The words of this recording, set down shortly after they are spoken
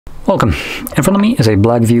Welcome. In front of me is a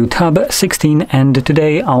BLACKVIEW Tab 16, and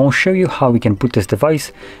today I'll show you how we can put this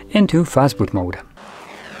device into Fastboot mode.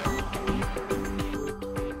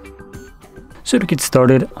 So to get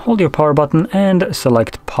started, hold your power button and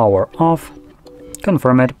select power off,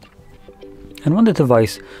 confirm it, and when the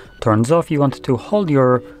device turns off you want to hold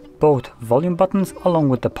your both volume buttons along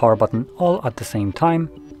with the power button all at the same time.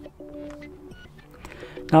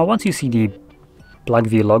 Now once you see the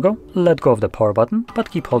BLACKVIEW logo, let go of the power button,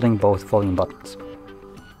 but keep holding both volume buttons.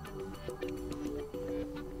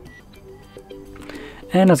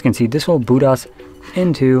 And as you can see, this will boot us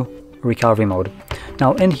into recovery mode.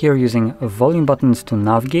 Now in here, using volume buttons to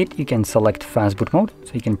navigate, you can select Fastboot mode.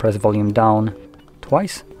 So you can press volume down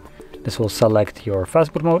twice. This will select your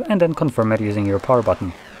Fastboot mode and then confirm it using your power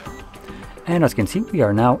button. And as you can see, we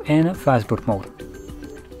are now in Fastboot mode.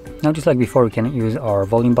 Now just like before, we can use our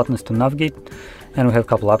volume buttons to navigate, and we have a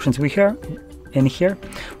couple options. In here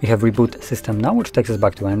we have reboot system now, which takes us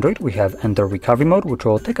back to Android. We have enter recovery mode, which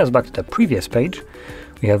will take us back to the previous page.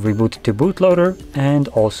 We have reboot to bootloader and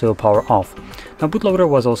also power off. Now bootloader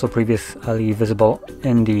was also previously visible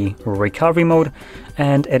in the recovery mode,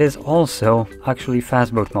 and it is also actually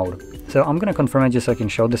Fastboot mode. So I'm going to confirm it just so I can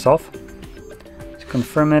show this off. To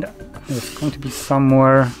confirm it, it's going to be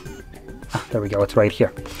somewhere. There we go, it's right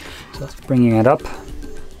here. So bringing it up,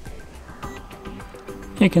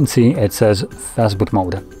 you can see it says Fastboot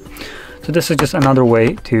mode. So this is just another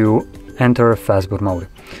way to enter Fastboot mode.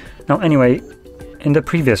 Now anyway, in the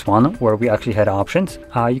previous one where we actually had options,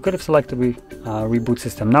 you could have selected reboot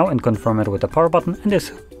system now and confirm it with the power button, and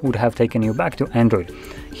this would have taken you back to Android.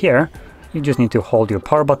 Here you just need to hold your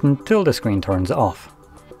power button till the screen turns off.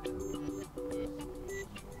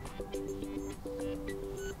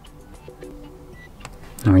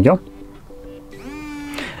 There we go.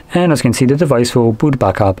 And as you can see, the device will boot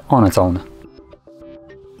back up on its own.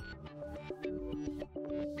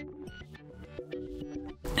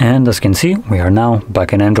 And as you can see, we are now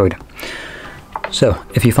back in Android. So,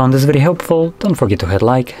 if you found this video helpful, don't forget to hit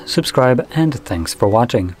like, subscribe, and thanks for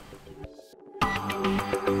watching.